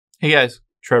Hey guys,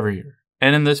 Trevor here.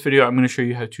 And in this video, I'm going to show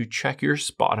you how to check your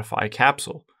Spotify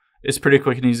capsule. It's pretty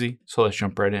quick and easy, so let's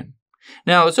jump right in.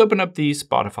 Now let's open up the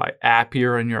Spotify app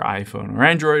here on your iPhone or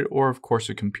Android, or of course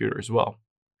a computer as well.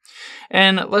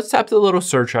 And let's tap the little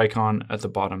search icon at the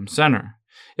bottom center.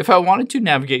 If I wanted to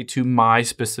navigate to my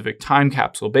specific time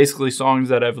capsule, basically songs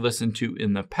that I've listened to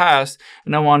in the past,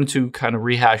 and I wanted to kind of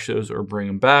rehash those or bring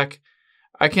them back,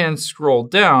 I can scroll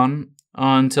down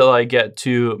until I get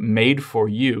to Made For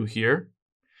You here.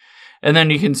 And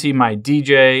then you can see my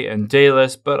DJ and day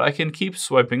list, but I can keep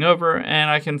swiping over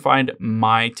and I can find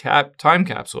my time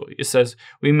capsule. It says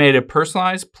we made a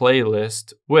personalized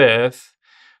playlist with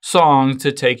songs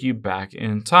to take you back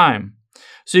in time.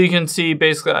 So you can see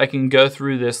basically I can go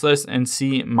through this list and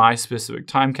see my specific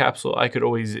time capsule. I could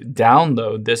always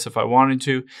download this if I wanted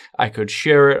to. I could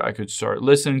share it. I could start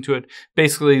listening to it.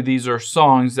 Basically, these are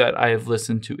songs that I have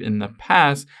listened to in the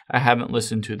past. I haven't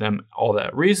listened to them all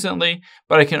that recently,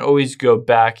 but I can always go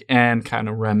back and kind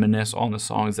of reminisce on the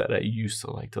songs that I used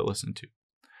to like to listen to.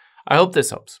 I hope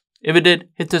this helps. If it did,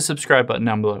 hit the subscribe button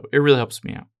down below. It really helps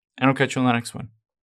me out. And I'll catch you on the next one.